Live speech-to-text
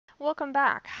Welcome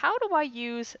back. How do I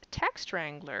use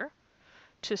TextWrangler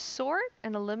to sort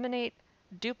and eliminate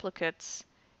duplicates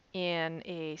in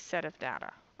a set of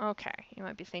data? Okay, you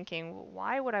might be thinking, well,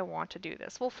 why would I want to do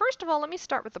this? Well, first of all, let me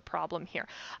start with the problem here.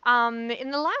 In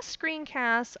the last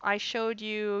screencast, I showed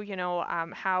you,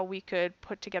 how we could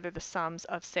put together the sums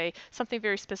of, say, something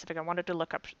very specific. I wanted to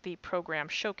look up the program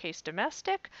Showcase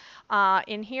Domestic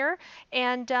in here.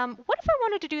 And what if I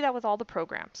wanted to do that with all the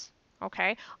programs?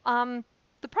 Okay.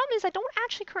 The problem is I don't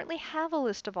actually currently have a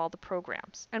list of all the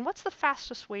programs. And what's the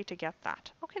fastest way to get that?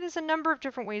 Okay, there's a number of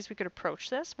different ways we could approach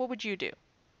this. What would you do?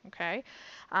 Okay,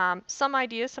 some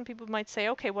ideas, some people might say,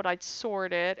 okay, well, I'd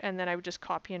sort it and then I would just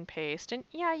copy and paste. And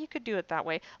yeah, you could do it that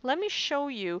way. Let me show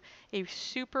you a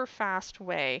super fast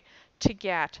way to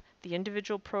get the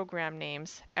individual program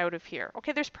names out of here.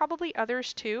 Okay, there's probably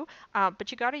others too, but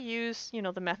you got to use,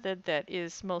 the method that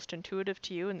is most intuitive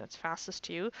to you and that's fastest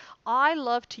to you. I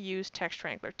love to use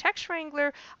TextWrangler.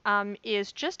 TextWrangler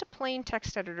is just a plain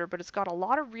text editor, but it's got a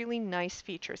lot of really nice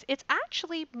features. It's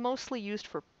actually mostly used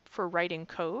for writing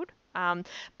code.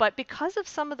 But because of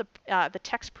some of the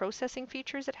text processing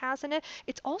features it has in it,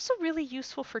 it's also really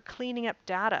useful for cleaning up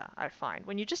data, I find,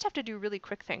 when you just have to do really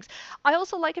quick things. I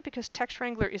also like it because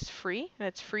TextWrangler is free, and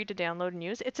it's free to download and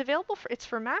use. It's available it's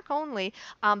for Mac only,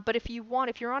 but if you're on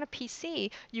a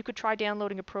PC, you could try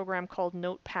downloading a program called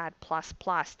Notepad++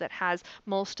 that has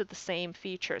most of the same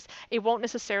features. It won't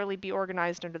necessarily be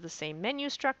organized under the same menu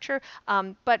structure,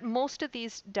 but most of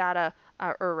these data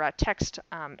or text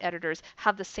editors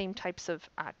have the same types of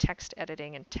text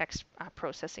editing and text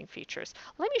processing features.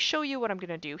 Let me show you what I'm going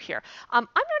to do here. I'm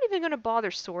not even going to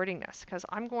bother sorting this because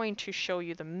I'm going to show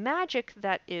you the magic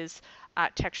that is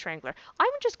TextWrangler.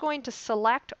 I'm just going to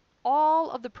select all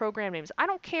of the program names. I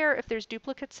don't care if there's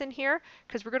duplicates in here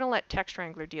because we're going to let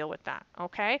TextWrangler deal with that.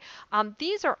 Okay.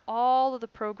 These are all of the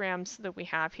programs that we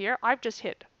have here. I've just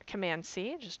hit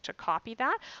Command-C just to copy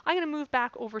that. I'm going to move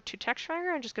back over to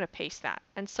TextWrangler. I'm just going to paste that.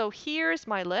 And so here's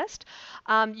my list.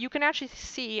 You can actually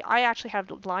see I actually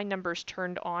have line numbers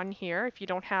turned on here. If you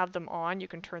don't have them on, you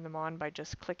can turn them on by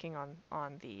just clicking on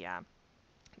the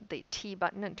T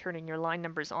button and turning your line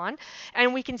numbers on.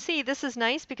 And we can see this is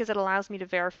nice because it allows me to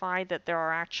verify that there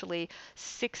are actually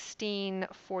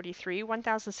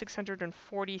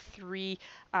 1,643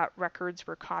 records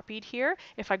were copied here.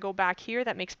 If I go back here,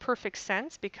 that makes perfect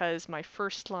sense because my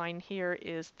first line here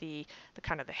is the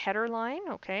kind of the header line,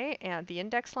 okay, and the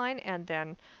index line, and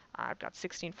then I've got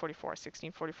 1644.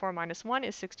 1644 minus 1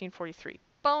 is 1643.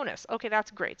 Bonus. Okay, that's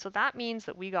great. So that means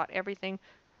that we got everything,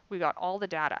 we got all the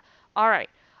data. All right.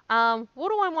 What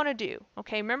do I want to do?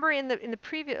 Okay, remember in the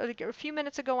previous, a few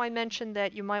minutes ago, I mentioned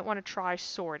that you might want to try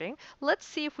sorting. Let's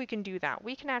see if we can do that.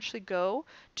 We can actually go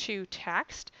to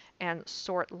text and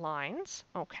sort lines.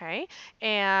 Okay,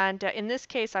 and in this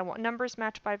case, I want numbers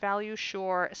matched by value.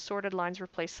 Sure, sorted lines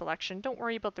replace selection. Don't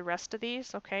worry about the rest of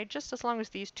these. Okay, just as long as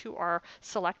these two are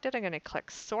selected, I'm going to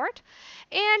click sort.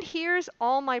 And here's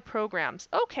all my programs.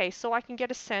 Okay, so I can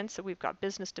get a sense that we've got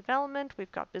business development,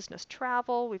 we've got business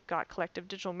travel, we've got collective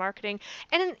digital marketing.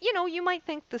 And, you might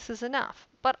think this is enough,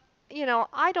 but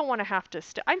I don't want to have to,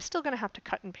 I'm still going to have to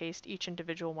cut and paste each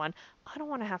individual one. I don't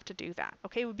want to have to do that.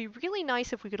 Okay, it would be really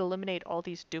nice if we could eliminate all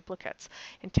these duplicates.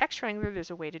 In TextWrangler,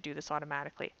 there's a way to do this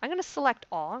automatically. I'm going to select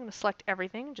all. I'm going to select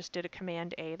everything. Just did a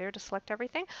Command-A there to select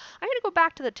everything. I'm going to go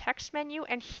back to the text menu,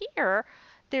 and here,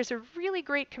 there's a really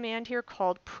great command here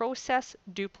called process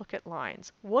duplicate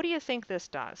lines. What do you think this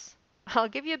does? I'll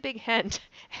give you a big hint.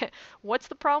 What's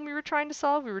the problem we were trying to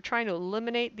solve? We were trying to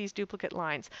eliminate these duplicate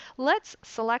lines. Let's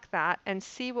select that and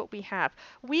see what we have.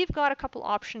 We've got a couple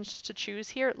options to choose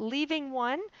here. Leaving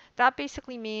one, that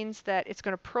basically means that it's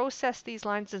going to process these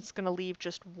lines and it's going to leave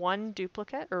just one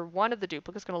duplicate, or one of the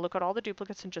duplicates, going to look at all the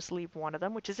duplicates and just leave one of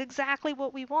them, which is exactly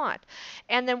what we want.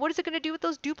 And then what is it going to do with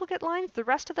those duplicate lines? The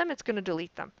rest of them, it's going to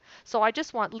delete them. So I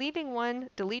just want leaving one,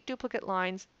 delete duplicate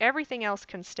lines, everything else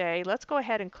can stay. Let's go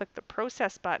ahead and click the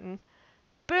process button.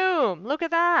 Boom, look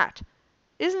at that.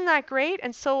 Isn't that great?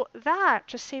 And so that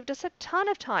just saved us a ton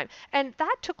of time. And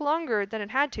that took longer than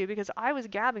it had to because I was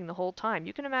gabbing the whole time.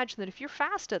 You can imagine that if you're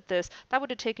fast at this, that would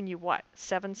have taken you, what,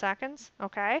 7 seconds?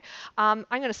 Okay. I'm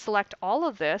going to select all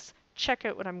of this. Check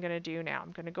out what I'm going to do now.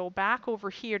 I'm going to go back over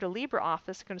here to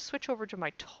LibreOffice. I'm going to switch over to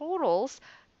my totals.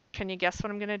 Can you guess what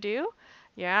I'm going to do?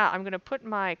 Yeah, I'm going to put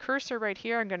my cursor right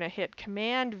here. I'm going to hit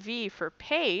Command-V for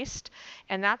paste,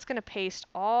 and that's going to paste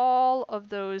all of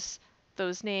those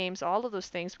names, all of those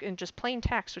things in just plain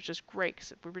text, which is great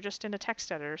because we were just in a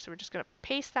text editor. So we're just going to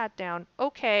paste that down.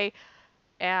 Okay.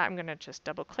 And I'm going to just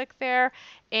double click there.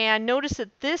 And notice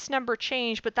that this number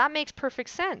changed, but that makes perfect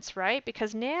sense, right?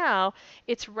 Because now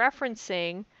it's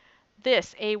referencing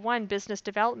this A1 business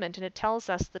development, and it tells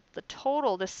us that the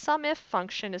total, the SUMIF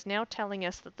function is now telling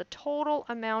us that the total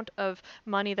amount of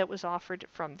money that was offered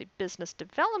from the business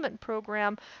development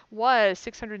program was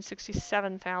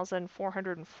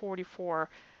 $667,444.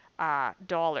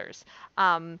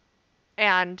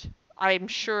 And I'm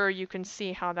sure you can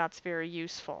see how that's very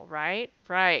useful, right?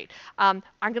 Right. I'm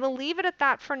going to leave it at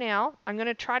that for now. I'm going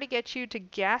to try to get you to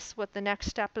guess what the next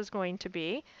step is going to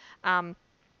be.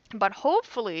 But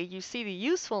hopefully you see the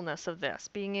usefulness of this,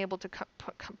 being able to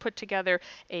put together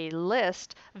a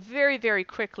list very, very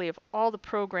quickly of all the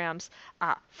programs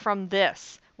from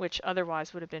this, which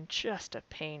otherwise would have been just a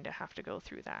pain to have to go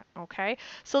through that. Okay,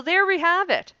 so there we have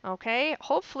it. Okay,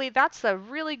 hopefully that's a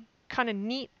really kind of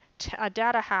neat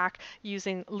data hack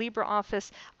using LibreOffice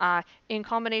in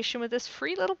combination with this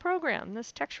free little program,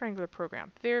 this TextWrangler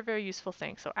program. Very, very useful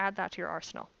thing. So add that to your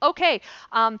arsenal. Okay,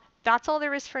 that's all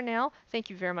there is for now.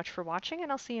 Thank you very much for watching,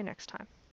 and I'll see you next time.